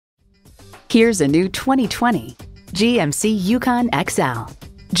Here's a new 2020 GMC Yukon XL.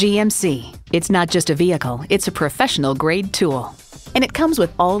 GMC, it's not just a vehicle, it's a professional-grade tool. And it comes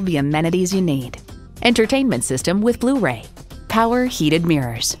with all the amenities you need. Entertainment system with Blu-ray, power heated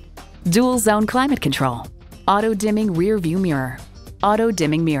mirrors, dual zone climate control, auto-dimming rear view mirror,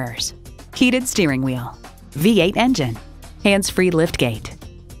 auto-dimming mirrors, heated steering wheel, V8 engine, hands-free liftgate,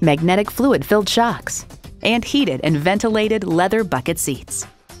 magnetic fluid-filled shocks, and heated and ventilated leather bucket seats.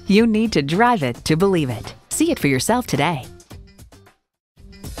 You need to drive it to believe it. See it for yourself today.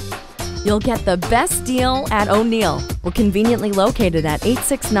 You'll get the best deal at O'Neill. We're conveniently located at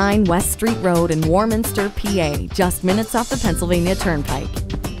 869 West Street Road in Warminster, PA, just minutes off the Pennsylvania Turnpike.